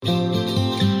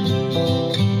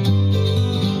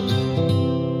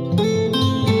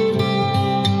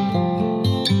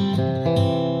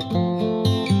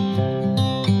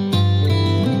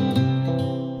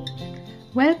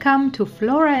Welcome to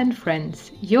Flora and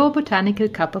Friends, your botanical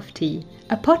cup of tea,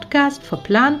 a podcast for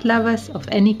plant lovers of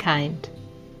any kind.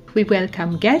 We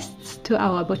welcome guests to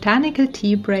our botanical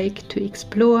tea break to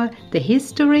explore the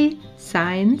history,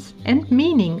 science and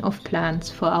meaning of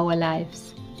plants for our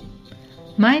lives.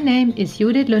 My name is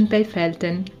Judith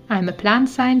Lundberg-Felten. I'm a plant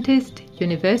scientist,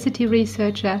 university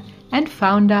researcher and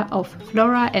founder of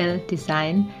Flora L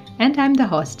Design, and I'm the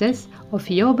hostess of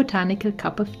your botanical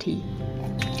cup of tea.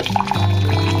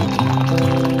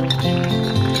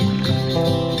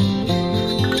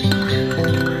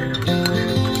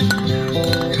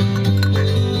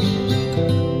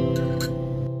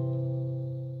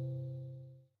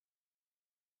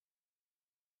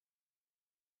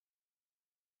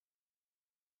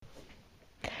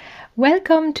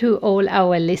 Welcome to all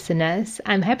our listeners.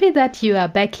 I'm happy that you are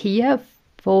back here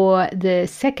for the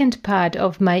second part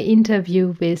of my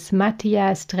interview with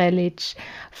Matija Strelic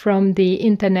from the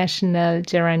International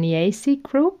Geraniaceae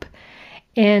Group.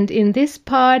 And in this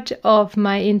part of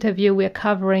my interview, we're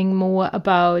covering more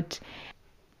about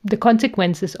the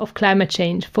consequences of climate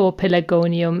change for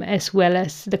Pelargonium, as well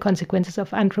as the consequences of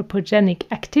anthropogenic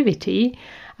activity.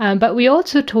 But we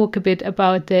also talk a bit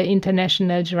about the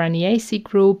International Geraniaceae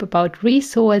Group, about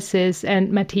resources,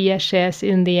 and Matija shares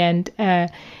in the end a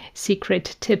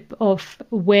secret tip of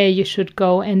where you should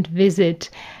go and visit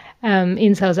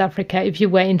in South Africa if you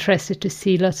were interested to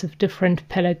see lots of different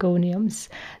pelargoniums.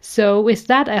 So with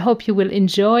that, I hope you will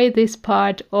enjoy this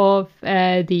part of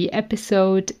the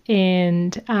episode,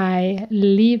 and I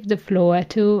leave the floor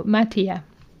to Matija.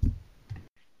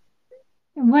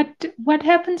 What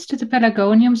happens to the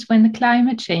pelargoniums when the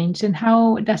climate changes, and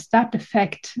how does that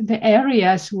affect the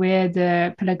areas where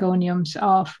the pelargoniums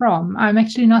are from? I'm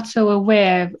actually not so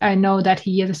aware. I know that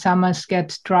here the summers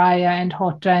get drier and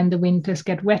hotter and the winters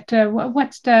get wetter.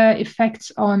 What's the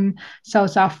effects on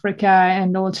South Africa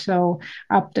and also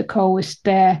up the coast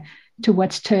there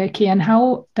towards Turkey, and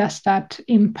how does that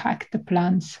impact the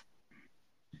plants?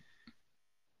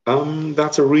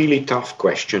 That's a really tough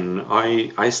question.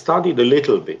 I studied a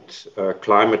little bit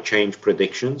climate change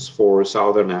predictions for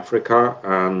Southern Africa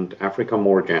and Africa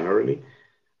more generally.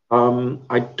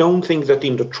 I don't think that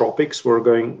in the tropics we're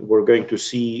going to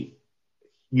see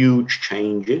huge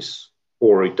changes,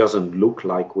 or it doesn't look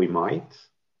like we might,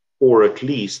 or at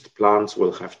least plants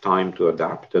will have time to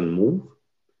adapt and move.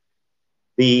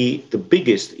 The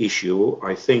biggest issue,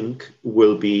 I think,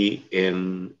 will be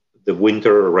in the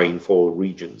winter rainfall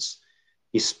regions,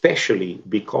 especially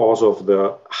because of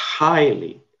the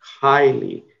highly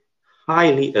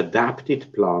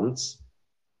adapted plants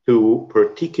to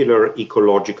particular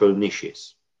ecological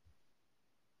niches.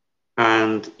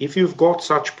 And if you've got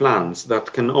such plants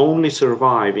that can only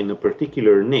survive in a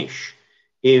particular niche,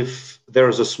 if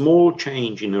there's a small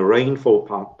change in a rainfall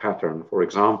pattern, for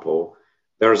example,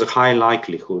 there's a high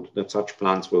likelihood that such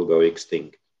plants will go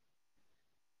extinct.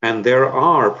 And there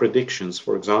are predictions,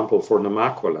 for example, for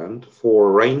Namaqualand,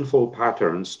 for rainfall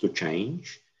patterns to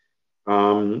change.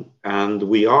 And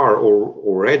we are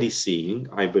already seeing,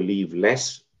 I believe,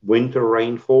 less winter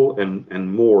rainfall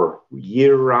and more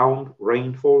year-round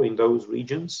rainfall in those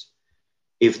regions.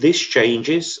 If this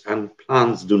changes and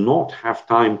plants do not have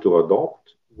time to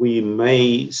adopt, we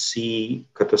may see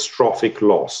catastrophic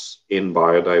loss in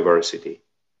biodiversity.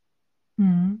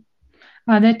 Mm.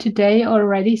 Are there today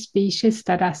already species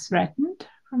that are threatened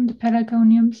from the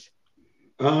pelargoniums?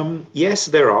 Yes,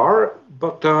 there are,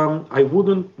 but I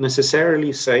wouldn't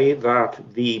necessarily say that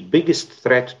the biggest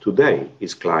threat today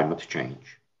is climate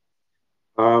change.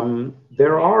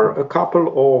 There are a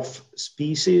couple of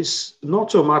species, not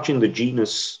so much in the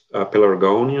genus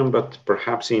Pelargonium, but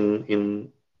perhaps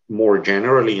in more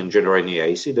generally in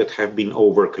Geraniaceae that have been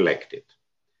over-collected.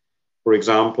 For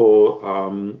example,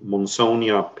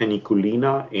 Monsonia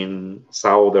peniculina in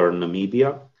southern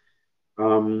Namibia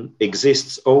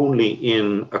exists only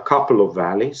in a couple of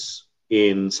valleys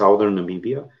in southern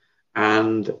Namibia,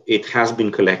 and it has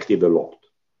been collected a lot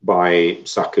by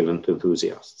succulent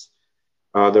enthusiasts.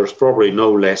 There's probably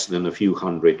no less than a few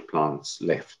hundred plants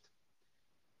left.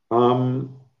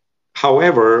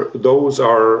 However, those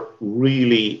are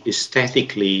really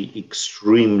aesthetically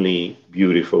extremely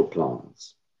beautiful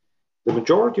plants. The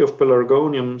majority of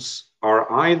pelargoniums are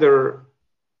either,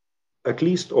 at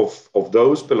least of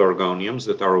those pelargoniums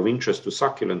that are of interest to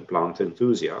succulent plant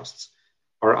enthusiasts,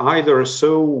 are either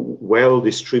so well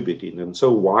distributed and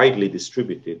so widely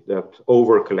distributed that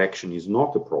over-collection is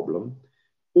not a problem,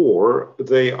 or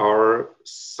they are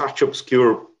such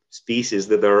obscure species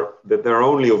that they're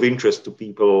only of interest to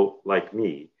people like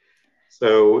me.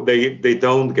 So they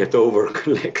don't get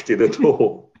over-collected at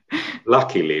all,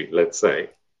 luckily, let's say.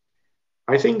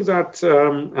 I think that,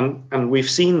 and we've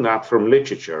seen that from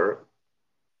literature,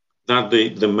 that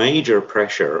the major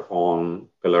pressure on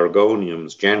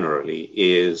pelargoniums generally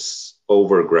is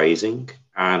overgrazing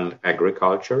and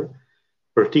agriculture,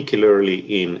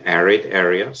 particularly in arid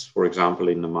areas, for example,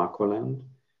 in Namaqualand,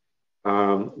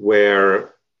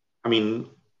 where, I mean,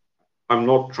 I'm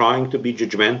not trying to be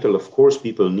judgmental. Of course,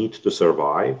 people need to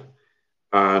survive.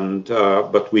 And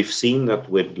but we've seen that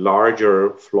with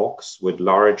larger flocks, with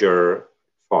larger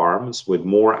farms, with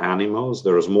more animals,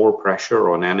 there is more pressure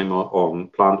on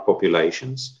plant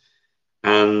populations,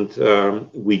 and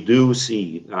we do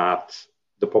see that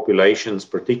the populations,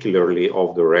 particularly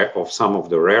of some of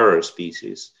the rarer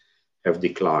species, have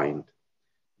declined.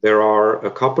 There are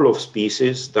a couple of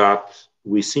species that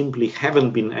we simply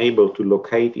haven't been able to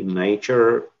locate in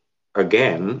nature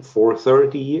again for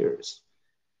 30 years.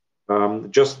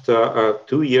 Just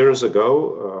 2 years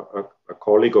ago, a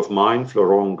colleague of mine,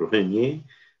 Florent Grenier,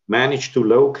 managed to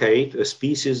locate a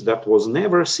species that was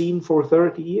never seen for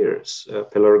 30 years,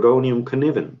 Pelargonium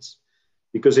connivens,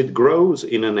 because it grows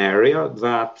in an area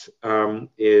that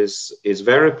is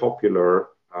very popular,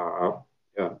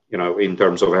 in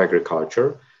terms of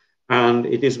agriculture. And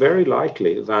it is very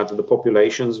likely that the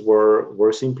populations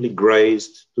were simply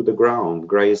grazed to the ground,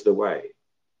 grazed away.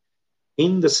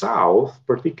 In the south,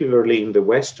 particularly in the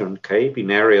Western Cape,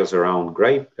 in areas around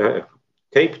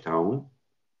Cape Town,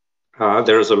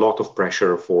 there is a lot of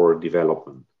pressure for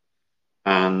development,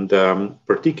 and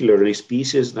particularly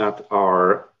species that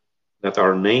are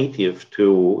native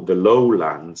to the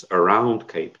lowlands around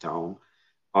Cape Town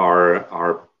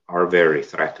are very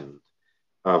threatened.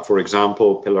 For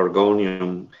example,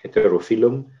 Pelargonium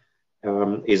heterophyllum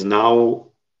is now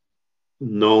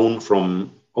known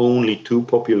from only 2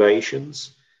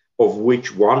 populations, of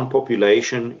which one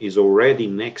population is already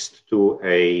next to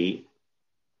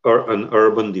an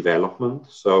urban development.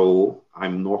 So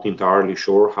I'm not entirely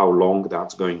sure how long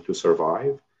that's going to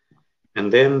survive. And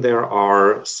then there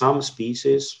are some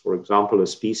species, for example, a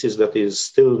species that is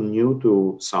still new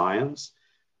to science,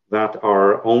 that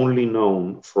are only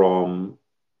known from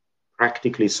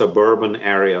practically suburban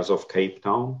areas of Cape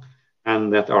Town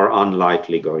and that are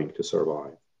unlikely going to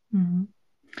survive. Mm-hmm.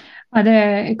 Are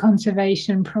there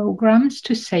conservation programs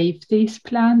to save these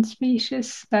plant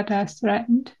species that are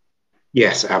threatened?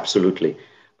 Yes, absolutely.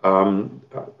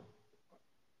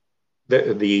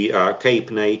 The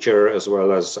Cape Nature, as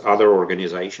well as other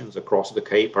organizations across the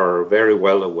Cape, are very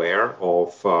well aware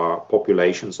of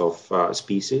populations of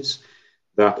species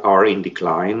that are in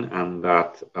decline and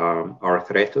that are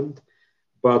threatened.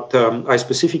 But I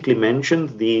specifically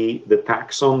mentioned the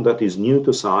taxon that is new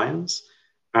to science,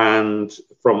 and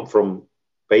from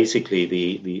basically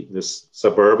the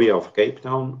suburbia of Cape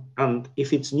Town. And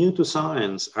if it's new to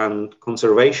science and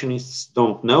conservationists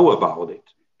don't know about it,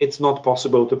 it's not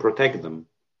possible to protect them.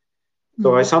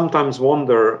 So I sometimes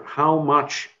wonder how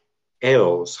much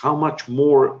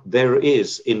more there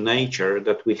is in nature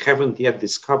that we haven't yet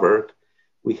discovered,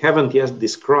 we haven't yet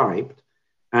described,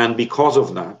 and because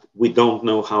of that, we don't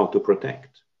know how to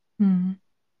protect.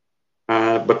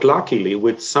 But luckily,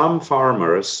 with some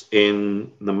farmers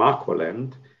in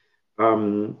Namaqualand,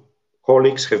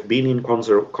 colleagues have been in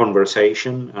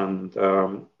conversation, and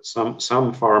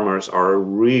some farmers are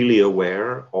really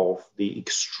aware of the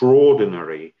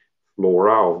extraordinary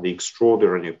flora, of the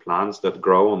extraordinary plants that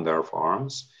grow on their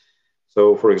farms.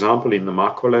 So, for example, in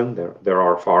Namaqualand, there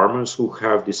are farmers who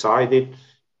have decided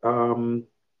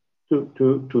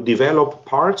to develop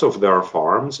parts of their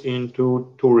farms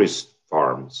into tourist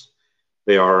farms.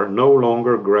 They are no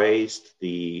longer grazed.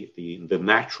 The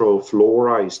natural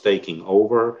flora is taking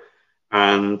over,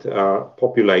 and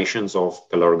populations of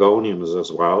pelargoniums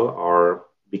as well are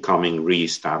becoming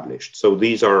reestablished. So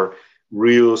these are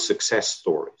real success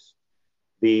stories.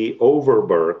 The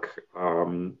Overberg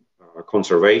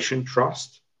Conservation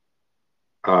Trust,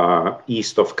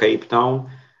 east of Cape Town,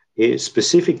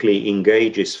 specifically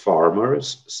engages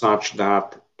farmers such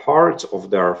that parts of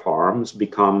their farms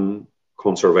become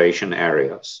conservation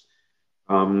areas,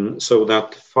 so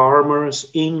that farmers,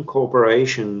 in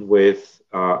cooperation with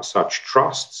such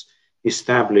trusts,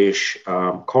 establish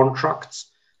contracts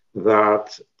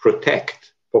that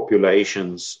protect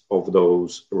populations of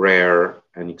those rare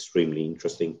and extremely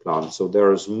interesting plants. So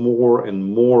there's more and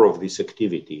more of this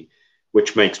activity,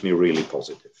 which makes me really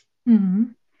positive. Mm-hmm.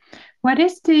 What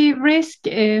is the risk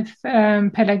if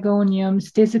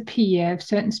pelargoniums disappear, if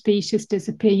certain species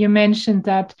disappear? You mentioned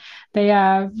that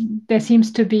there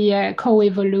seems to be a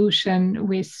co-evolution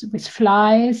with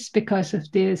flies because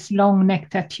of these long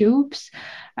nectar tubes.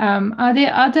 Are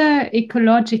there other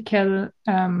ecological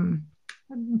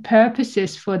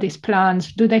purposes for these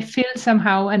plants? Do they fill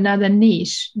somehow another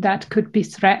niche that could be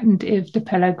threatened if the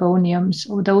pelargoniums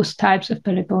or those types of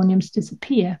pelargoniums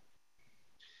disappear?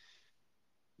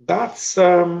 That's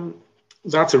a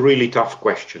really tough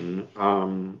question.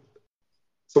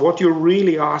 So what you're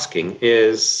really asking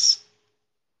is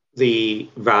the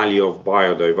value of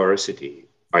biodiversity,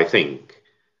 I think.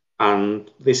 And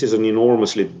this is an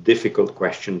enormously difficult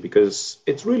question because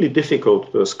it's really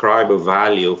difficult to ascribe a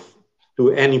value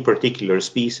to any particular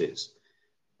species.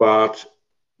 But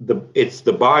it's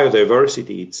the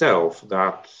biodiversity itself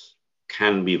that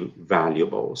can be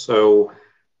valuable. So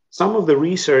some of the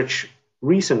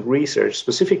recent research,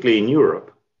 specifically in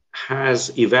Europe,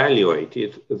 has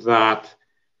evaluated that,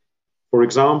 for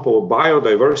example,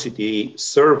 biodiversity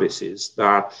services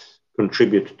that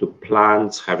contribute to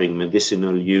plants having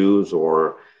medicinal use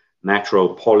or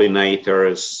natural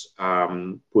pollinators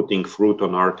putting fruit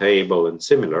on our table and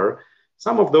similar,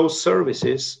 some of those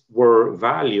services were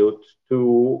valued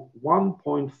to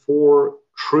 1.4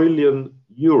 trillion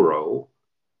euro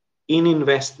in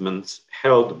investments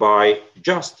held by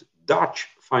just Dutch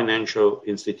financial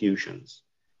institutions.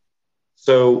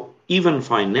 So even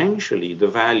financially, the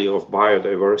value of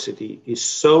biodiversity is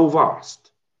so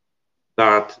vast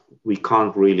that we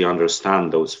can't really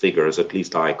understand those figures, at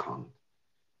least I can't.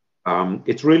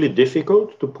 It's really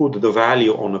difficult to put the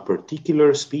value on a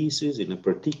particular species in a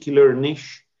particular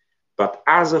niche, but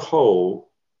as a whole,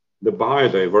 the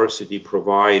biodiversity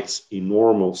provides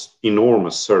enormous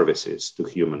services to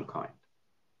humankind.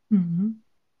 Mm-hmm.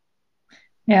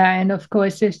 Yeah, and of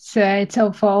course, it's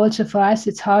also for us.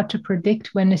 It's hard to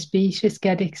predict when a species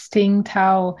get extinct,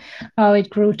 how it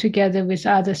grew together with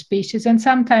other species, and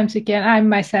sometimes again, I'm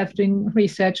myself doing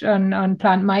research on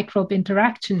plant microbe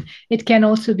interaction. It can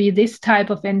also be this type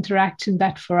of interaction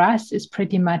that for us is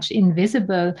pretty much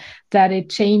invisible. That it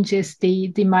changes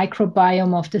the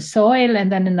microbiome of the soil,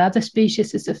 and then another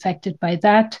species is affected by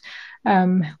that.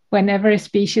 Whenever a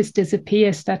species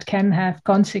disappears, that can have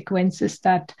consequences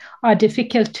that are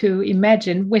difficult to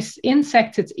imagine. With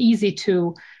insects, it's easy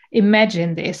to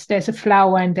imagine this. There's a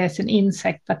flower and there's an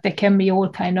insect, but there can be all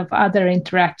kind of other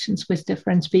interactions with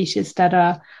different species that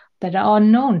are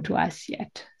unknown to us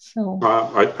yet. So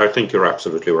I think you're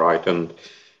absolutely right, and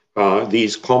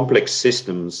these complex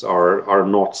systems are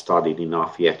not studied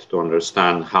enough yet to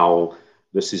understand how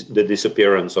the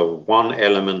disappearance of one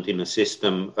element in a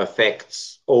system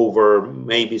affects over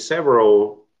maybe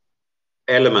several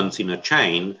elements in a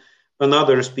chain,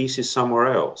 another species somewhere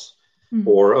else,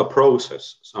 or a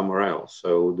process somewhere else.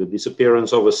 So the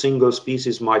disappearance of a single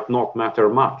species might not matter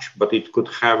much, but it could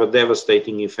have a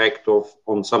devastating effect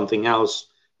on something else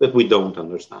that we don't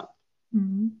understand.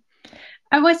 Mm-hmm.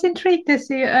 I was intrigued as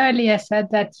you earlier said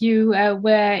that you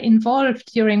were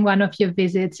involved during one of your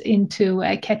visits into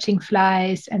catching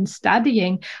flies and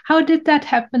studying. How did that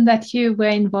happen that you were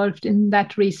involved in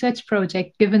that research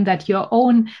project, given that your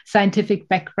own scientific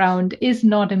background is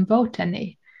not in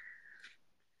botany?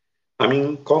 I'm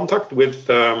in contact with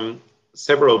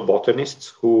several botanists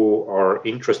who are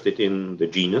interested in the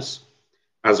genus,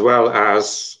 as well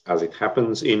as it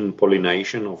happens, in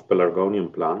pollination of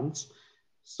pelargonium plants.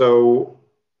 So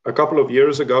a couple of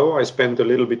years ago, I spent a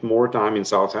little bit more time in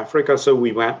South Africa. So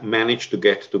we managed to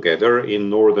get together in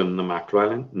northern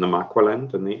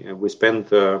Namaqualand, and we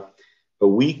spent a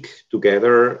week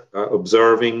together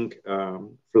observing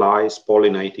flies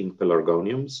pollinating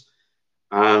pelargoniums.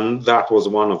 And that was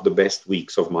one of the best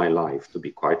weeks of my life, to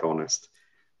be quite honest.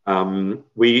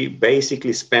 We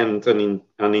basically spent an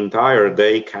entire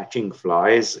day catching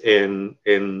flies in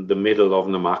the middle of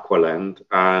Namaqualand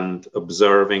and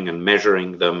observing and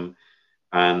measuring them.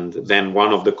 And then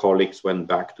one of the colleagues went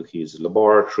back to his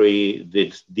laboratory,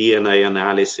 did DNA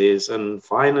analysis, and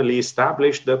finally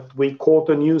established that we caught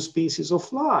a new species of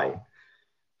fly.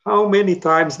 How many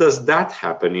times does that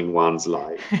happen in one's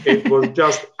life? It was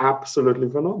just absolutely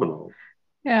phenomenal.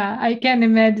 Yeah, I can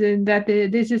imagine that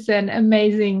this is an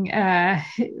amazing,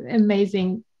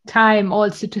 amazing time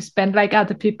also to spend, like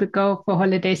other people go for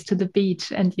holidays to the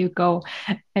beach and you go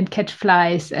and catch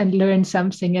flies and learn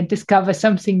something and discover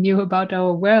something new about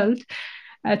our world.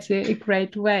 That's a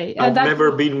great way. I've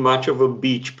never been much of a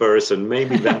beach person.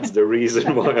 Maybe that's the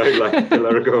reason why I like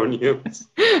pelargoniums.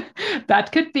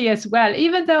 That could be as well.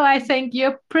 Even though I think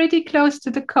you're pretty close to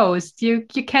the coast, you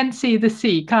can see the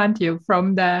sea, can't you?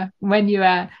 From when you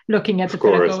are looking at the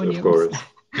pelargoniums. Of course.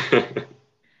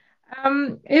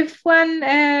 If one,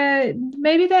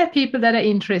 maybe there are people that are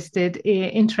interested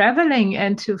in traveling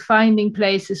and to finding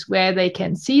places where they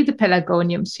can see the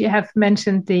pelargoniums. You have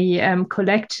mentioned the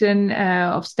collection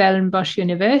of Stellenbosch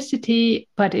University,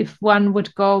 but if one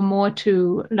would go more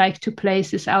to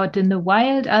places out in the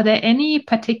wild, are there any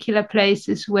particular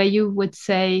places where you would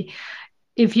say,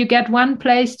 if you get one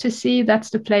place to see, that's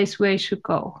the place where you should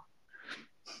go?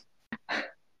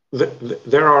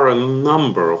 There are a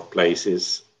number of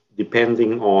places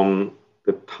depending on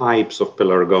the types of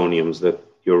pelargoniums that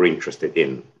you're interested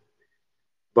in.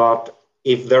 But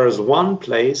if there is one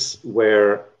place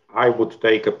where I would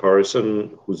take a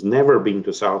person who's never been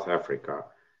to South Africa,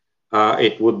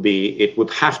 it would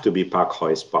have to be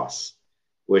Parkhuis Pass,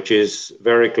 which is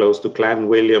very close to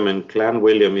Clanwilliam, and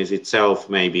Clanwilliam is itself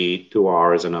maybe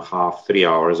 2.5 hours, 3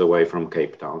 hours away from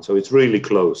Cape Town. So it's really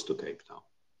close to Cape Town.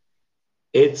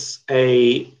 It's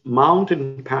a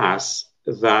mountain pass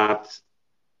that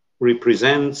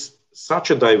represents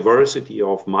such a diversity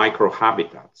of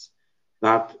microhabitats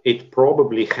that it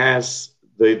probably has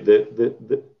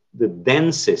the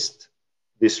densest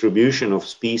distribution of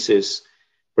species,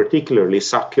 particularly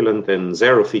succulent and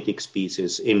xerophytic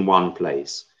species, in one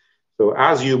place. So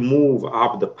as you move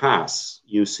up the pass,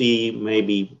 you see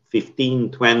maybe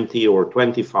 15, 20, or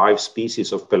 25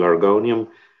 species of pelargonium,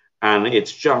 and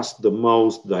it's just the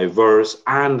most diverse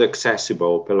and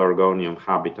accessible pelargonium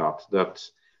habitat that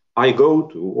I go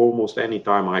to almost any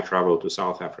time I travel to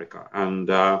South Africa. And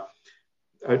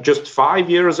just 5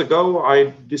 years ago,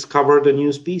 I discovered a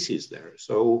new species there.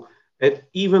 So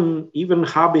even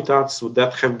habitats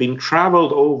that have been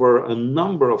traveled over a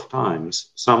number of times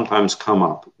sometimes come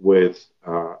up with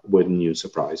new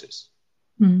surprises.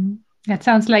 Mm. That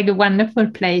sounds like a wonderful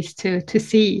place to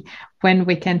see when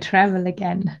we can travel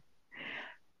again.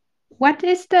 What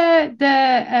is the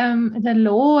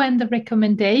law and the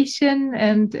recommendation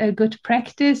and a good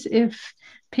practice if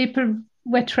people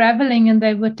were traveling and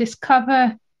they would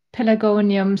discover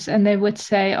pelargoniums and they would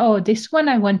say, "Oh, this one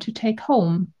I want to take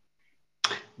home"?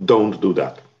 Don't do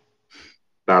that.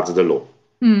 That's the law.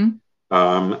 Mm.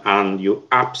 And you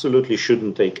absolutely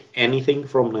shouldn't take anything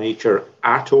from nature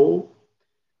at all.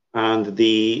 And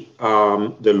the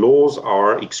laws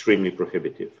are extremely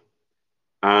prohibitive,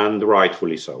 and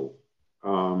rightfully so.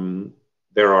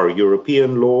 There are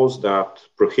European laws that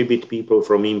prohibit people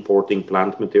from importing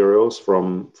plant materials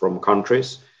from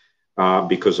countries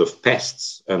because of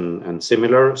pests and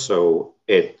similar. So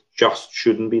it just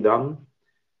shouldn't be done.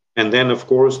 And then, of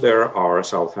course, there are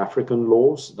South African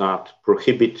laws that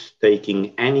prohibit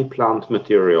taking any plant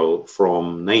material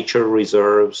from nature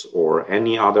reserves or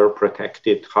any other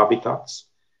protected habitats.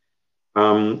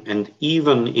 And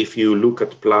even if you look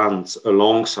at plants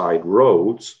alongside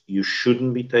roads, you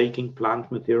shouldn't be taking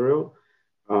plant material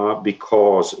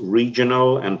because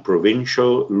regional and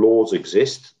provincial laws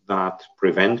exist that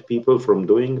prevent people from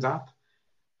doing that.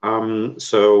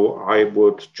 So I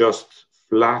would just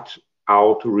flat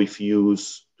out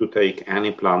refuse to take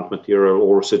any plant material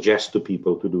or suggest to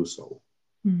people to do so.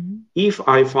 Mm-hmm. If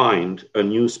I find a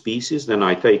new species, then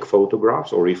I take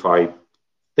photographs, or if I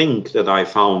think that I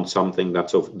found something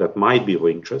that might be of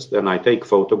interest, then I take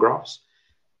photographs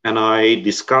and I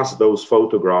discuss those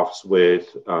photographs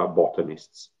with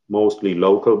botanists, mostly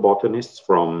local botanists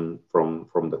from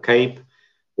the Cape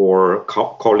or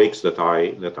colleagues that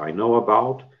I know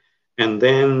about. And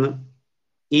then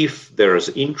if there's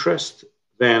interest,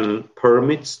 then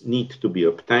permits need to be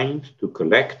obtained to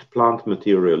collect plant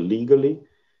material legally.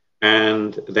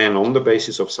 And then on the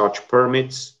basis of such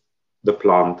permits, the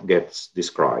plant gets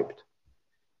described.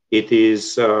 It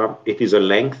is a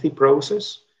lengthy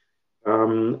process,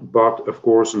 but of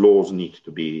course laws need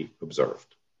to be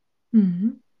observed. Mm-hmm.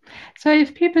 So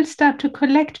if people start to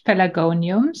collect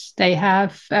pelargoniums, they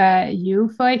have you,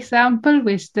 for example,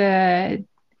 with the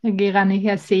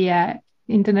Geranicaceae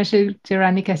International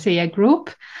Geranicaceae Group.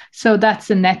 So that's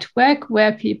a network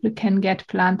where people can get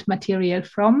plant material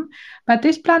from. But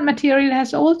this plant material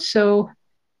has also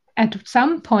at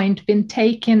some point been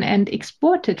taken and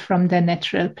exported from their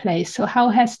natural place. So how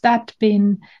has that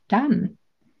been done?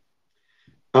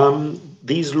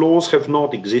 These laws have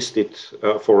not existed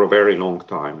for a very long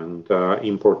time, and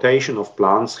importation of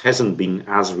plants hasn't been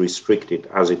as restricted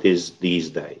as it is these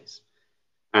days.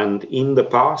 And in the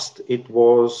past, it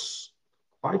was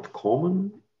quite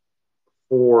common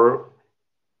for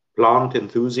plant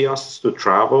enthusiasts to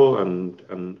travel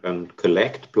and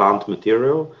collect plant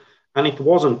material. And it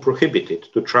wasn't prohibited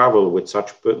to travel with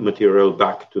such material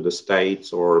back to the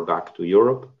States or back to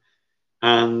Europe.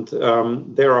 And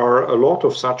there are a lot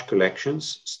of such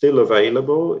collections still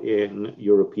available in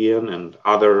European and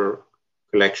other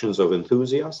collections of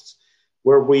enthusiasts,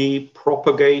 where we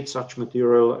propagate such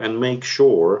material and make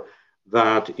sure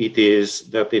that it is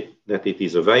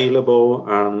available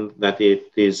and that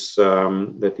it is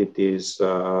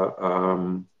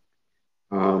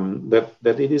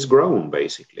grown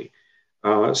basically.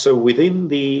 So within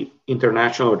the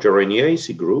International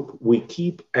Geraniaceae group, we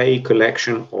keep a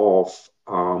collection of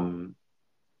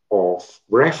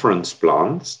reference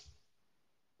plants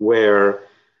where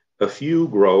a few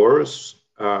growers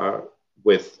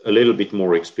with a little bit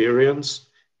more experience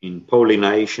in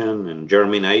pollination and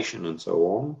germination and so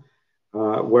on,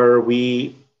 where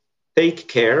we take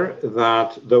care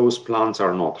that those plants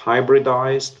are not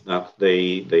hybridized, that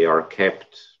they are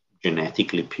kept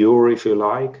genetically pure, if you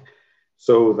like,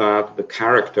 so that the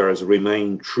characters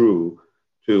remain true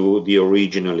to the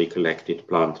originally collected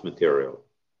plant material.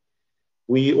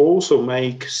 We also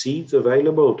make seeds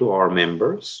available to our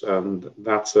members, and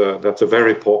that's a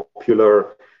very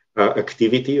popular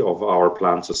activity of our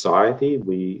plant society.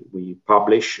 We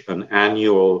publish an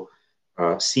annual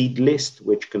seed list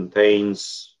which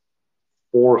contains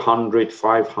 400,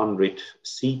 500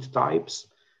 seed types,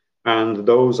 and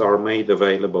those are made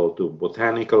available to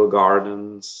botanical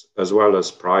gardens as well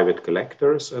as private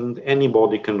collectors, and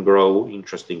anybody can grow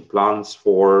interesting plants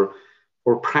for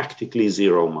practically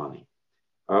zero money.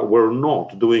 We're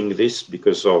not doing this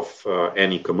because of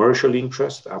any commercial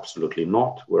interest, absolutely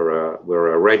not.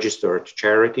 We're a registered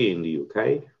charity in the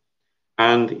UK,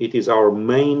 and it is our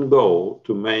main goal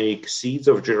to make seeds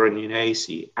of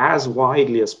Geraniaceae as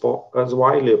widely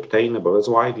obtainable, as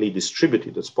widely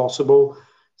distributed as possible,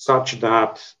 such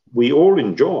that we all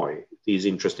enjoy these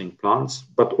interesting plants,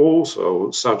 but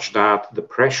also such that the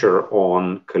pressure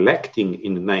on collecting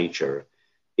in nature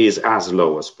is as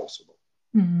low as possible.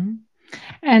 Mm-hmm.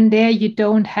 And there you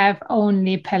don't have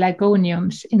only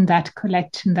pelargoniums in that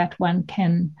collection that one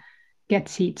can get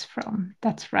seeds from.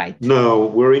 That's right. No,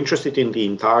 we're interested in the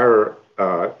entire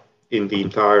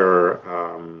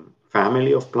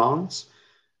family of plants.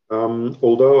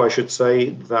 Although I should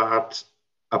say that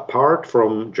apart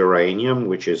from geranium,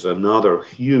 which is another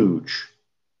huge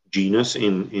genus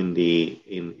in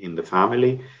the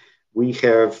family, we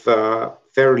have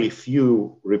fairly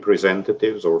few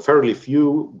representatives or fairly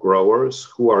few growers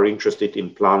who are interested in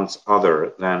plants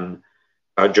other than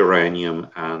geranium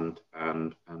and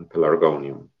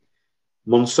pelargonium.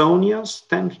 Monsonias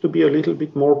tend to be a little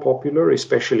bit more popular,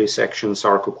 especially section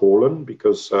Sarcocolon,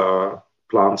 because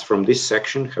plants from this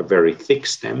section have very thick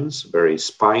stems, very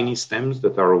spiny stems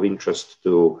that are of interest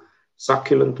to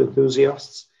succulent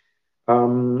enthusiasts.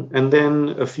 And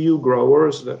then a few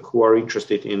growers who are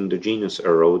interested in the genus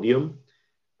Erodium,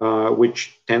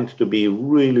 which tend to be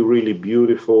really, really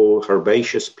beautiful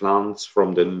herbaceous plants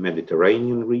from the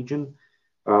Mediterranean region.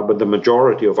 But the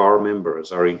majority of our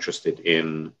members are interested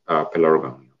in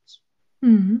pelargoniums.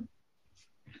 Mm-hmm.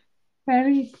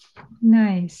 Very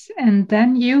nice. And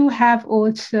then you're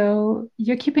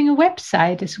keeping a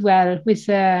website as well with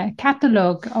a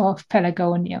catalog of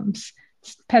pelargoniums,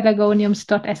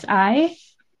 pelargoniums.si.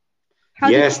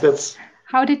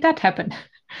 How did that happen?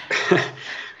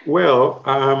 Well,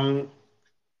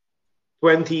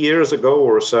 20 years ago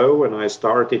or so, when I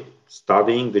started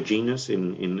studying the genus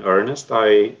in earnest,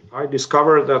 I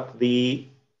discovered that the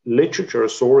literature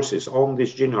sources on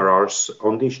this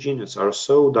genus are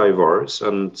so diverse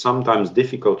and sometimes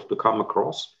difficult to come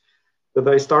across that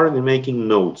I started making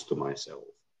notes to myself.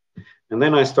 And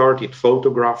then I started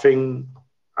photographing,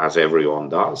 as everyone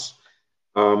does,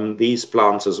 these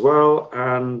plants as well.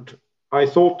 And I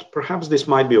thought perhaps this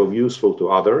might be of useful to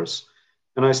others.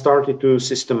 And I started to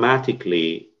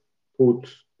systematically put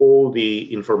all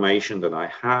the information that I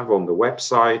have on the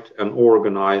website and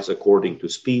organize according to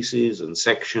species and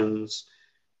sections.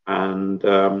 And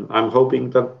I'm hoping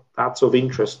that that's of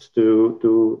interest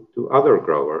to other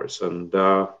growers. And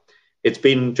it's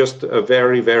been just a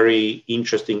very, very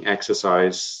interesting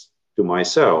exercise to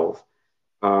myself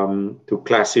to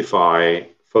classify,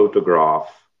 photograph,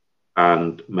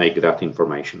 and make that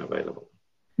information available.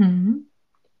 Mm-hmm.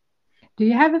 Do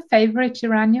you have a favorite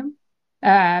geranium?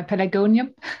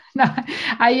 Pelargonium? No,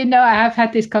 I have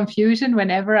had this confusion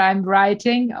whenever I'm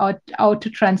writing or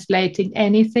auto-translating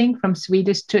anything from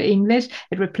Swedish to English.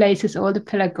 It replaces all the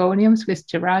pelargoniums with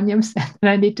geraniums, and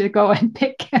I need to go and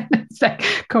pick and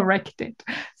correct it.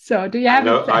 So do you have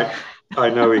I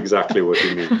know exactly what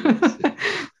you mean.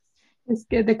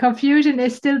 The confusion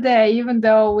is still there, even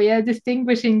though we are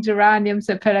distinguishing geraniums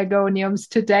and pelargoniums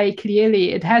today.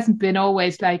 Clearly, it hasn't been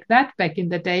always like that back in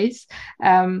the days.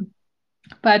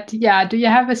 But yeah, do you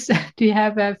have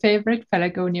a favorite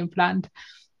pelargonium plant?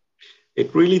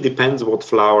 It really depends what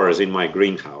flowers in my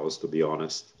greenhouse, to be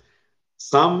honest.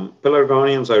 Some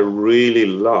pelargoniums I really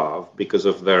love because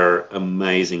of their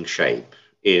amazing shape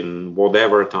in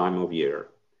whatever time of year.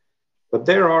 But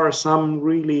there are some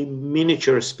really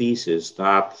miniature species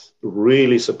that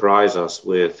really surprise us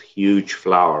with huge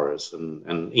flowers and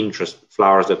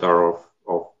flowers that are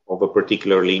of a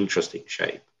particularly interesting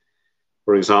shape.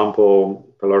 For example,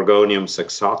 Pelargonium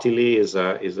saxatile is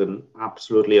an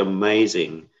absolutely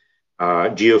amazing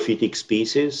geophytic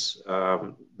species.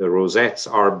 The rosettes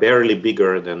are barely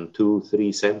bigger than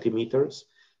 2-3 centimeters,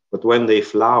 but when they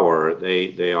flower,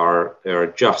 they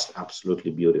are just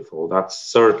absolutely beautiful. That's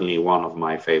certainly one of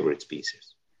my favorite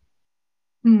species.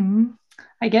 Mm.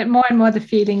 I get more and more the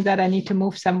feeling that I need to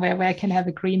move somewhere where I can have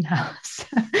a greenhouse.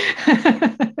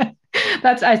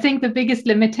 That's, I think, the biggest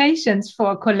limitations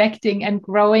for collecting and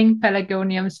growing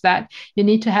pelargoniums, that you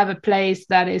need to have a place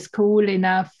that is cool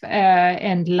enough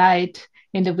and light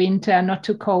in the winter, not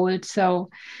too cold. So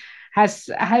has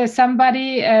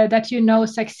somebody that you know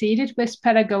succeeded with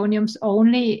pelargoniums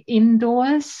only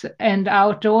indoors and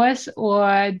outdoors,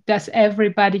 or does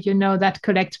everybody you know that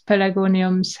collects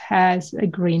pelargoniums has a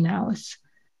greenhouse?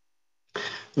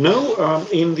 No,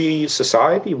 in the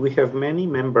society, we have many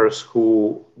members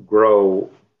who grow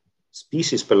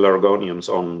species pelargoniums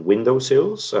on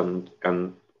windowsills and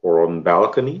or on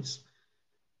balconies.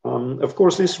 Of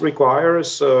course, this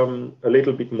requires a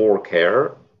little bit more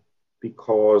care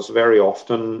because very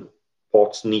often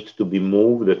pots need to be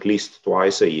moved at least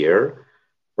twice a year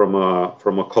from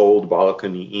a cold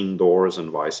balcony indoors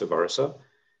and vice versa.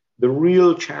 The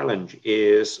real challenge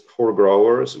is for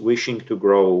growers wishing to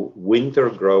grow winter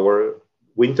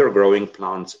growing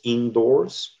plants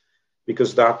indoors,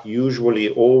 because that usually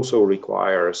also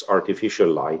requires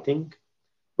artificial lighting.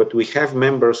 But we have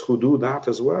members who do that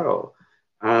as well.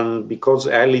 And because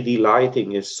LED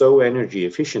lighting is so energy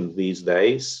efficient these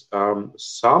days,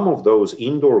 some of those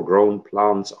indoor grown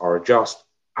plants are just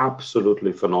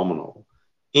absolutely phenomenal,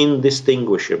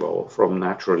 indistinguishable from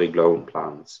naturally grown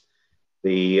plants.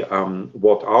 The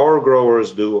what our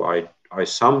growers do, I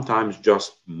sometimes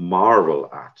just marvel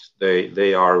at.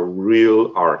 They are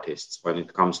real artists when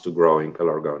it comes to growing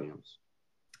pelargoniums.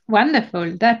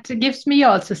 Wonderful. That gives me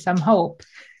also some hope.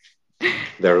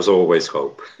 There's always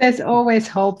hope. There's always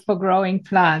hope for growing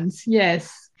plants.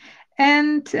 Yes.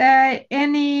 And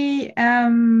any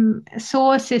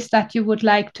sources that you would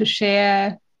like to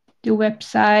share? Your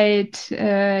website,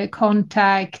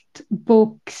 contact,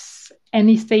 books,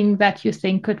 anything that you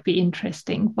think could be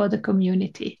interesting for the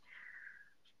community?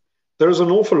 There's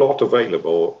an awful lot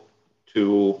available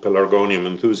to pelargonium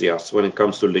enthusiasts when it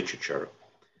comes to literature.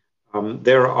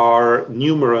 There are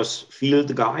numerous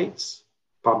field guides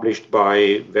published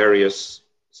by various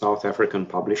South African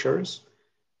publishers,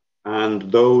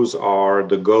 and those are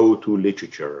the go-to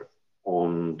literature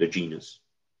on the genus.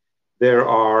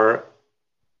 There's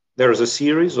a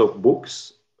series of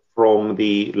books from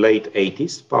the late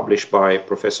 80s published by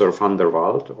Professor van der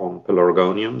Walt on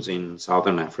pelargoniums in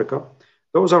Southern Africa.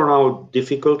 Those are now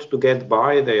difficult to get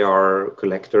by. They are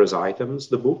collector's items,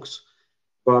 the books,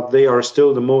 but they are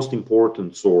still the most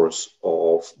important source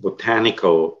of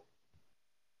botanical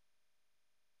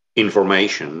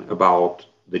information about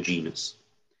the genus.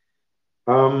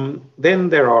 Then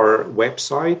there are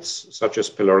websites such as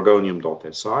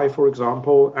pelargonium.si, for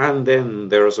example, and then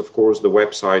there is, of course, the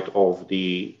website of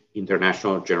the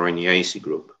International Geraniaceae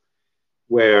Group,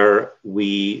 where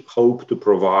we hope to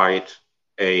provide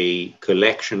a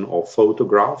collection of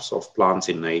photographs of plants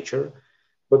in nature,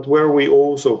 but where we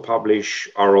also publish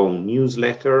our own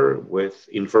newsletter with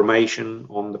information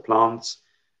on the plants,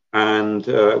 and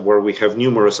where we have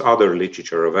numerous other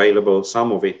literature available.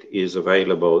 Some of it is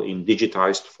available in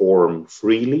digitized form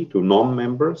freely to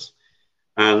non-members,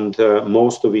 and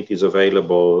most of it is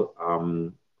available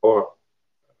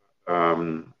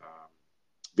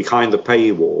behind the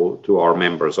paywall to our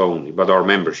members only. But our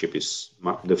membership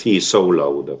the fee is so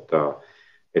low that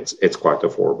it's quite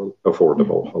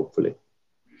affordable, hopefully.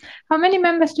 How many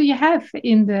members do you have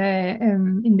in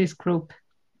this group?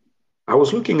 I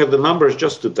was looking at the numbers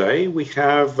just today. We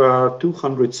have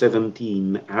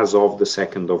 217 as of the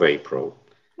 2nd of April.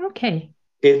 Okay.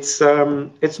 It's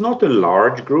not a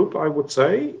large group, I would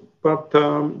say, but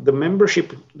the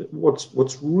membership,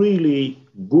 what's really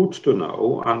good to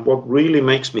know and what really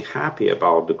makes me happy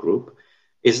about the group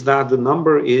is that the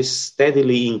number is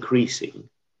steadily increasing.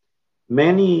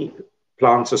 Many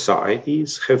plant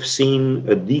societies have seen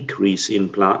a decrease in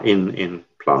plant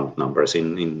numbers,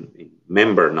 in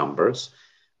member numbers,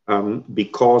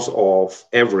 because of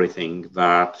everything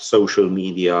that social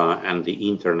media and the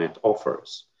internet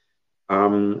offers.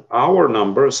 our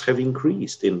numbers have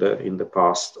increased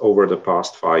over the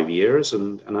past 5 years,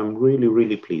 and I'm really,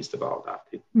 really pleased about that.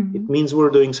 It means we're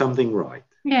doing something right.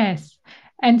 Yes.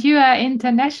 And you are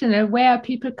international. Where are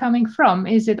people coming from?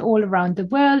 Is it all around the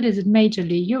world? Is it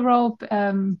majorly Europe?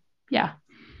 Yeah.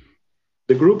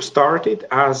 The group started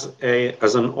as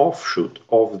an offshoot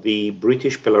of the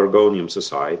British Pelargonium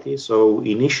Society. So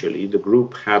initially, the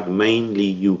group had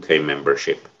mainly UK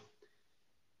membership.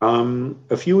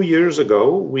 A few years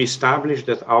ago, we established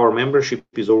that our membership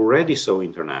is already so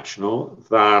international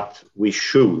that we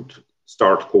should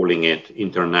start calling it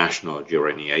International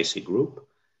Gyroneaceae Group.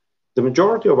 The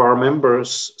majority of our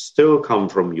members still come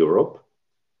from Europe,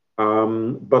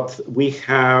 but we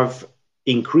have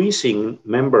increasing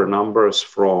member numbers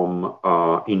from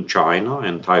in China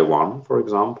and Taiwan, for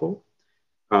example,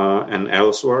 and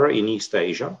elsewhere in East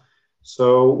Asia.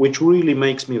 So, which really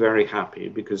makes me very happy,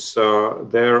 because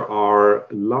there are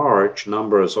large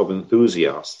numbers of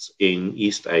enthusiasts in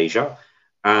East Asia,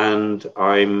 and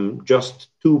I'm just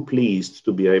too pleased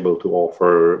to be able to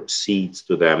offer seeds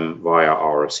to them via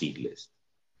our seed list.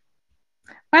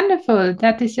 Wonderful.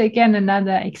 That is again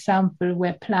another example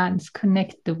where plants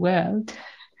connect the world.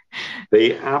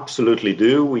 They absolutely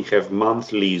do. We have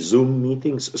quarterly Zoom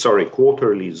meetings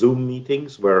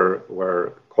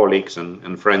where colleagues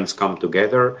and friends come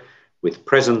together with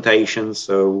presentations.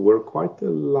 So we're quite a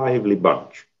lively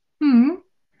bunch.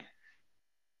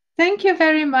 Thank you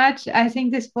very much. I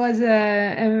think this was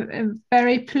a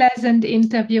very pleasant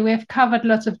interview. We've covered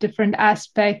lots of different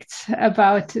aspects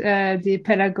about the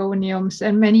pelargoniums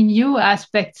and many new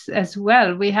aspects as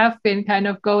well. We have been kind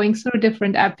of going through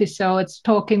different episodes,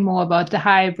 talking more about the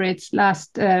hybrids,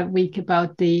 last week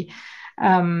about the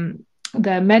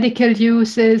medical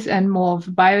uses and more of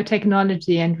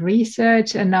biotechnology and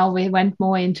research, and now we went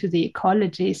more into the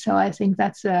ecology. So I think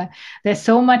there's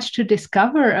so much to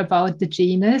discover about the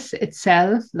genus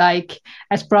itself, like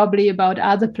as probably about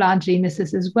other plant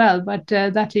genuses as well, but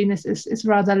that genus is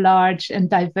rather large and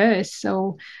diverse.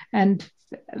 So, and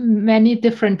many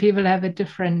different people have a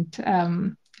different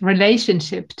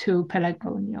relationship to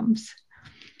pelargoniums.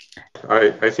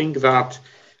 I think that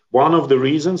one of the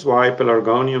reasons why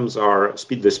pelargoniums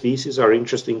the species are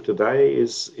interesting today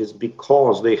is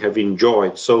because they have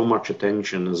enjoyed so much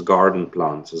attention as garden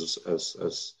plants,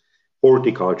 as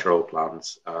horticultural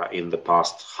plants in the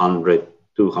past 100,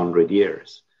 200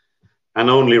 years. And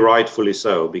only rightfully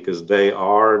so, because they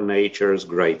are nature's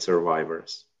great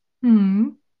survivors.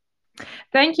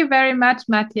 Thank you very much,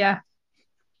 Mattia.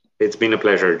 It's been a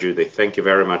pleasure, Judith. Thank you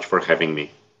very much for having me.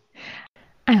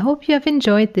 I hope you have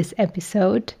enjoyed this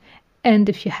episode. And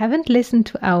if you haven't listened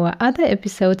to our other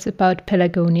episodes about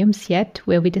pelargoniums yet,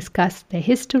 where we discuss their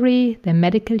history, their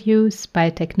medical use,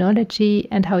 biotechnology,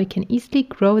 and how you can easily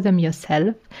grow them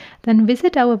yourself, then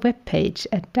visit our webpage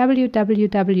at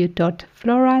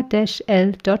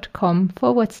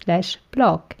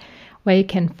www.flora-l.com/blog, where you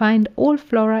can find all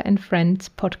Flora and Friends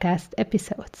podcast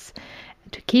episodes.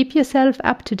 To keep yourself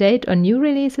up to date on new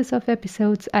releases of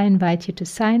episodes, I invite you to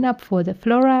sign up for the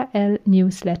Flora L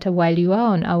newsletter while you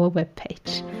are on our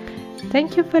webpage.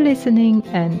 Thank you for listening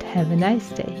and have a nice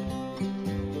day.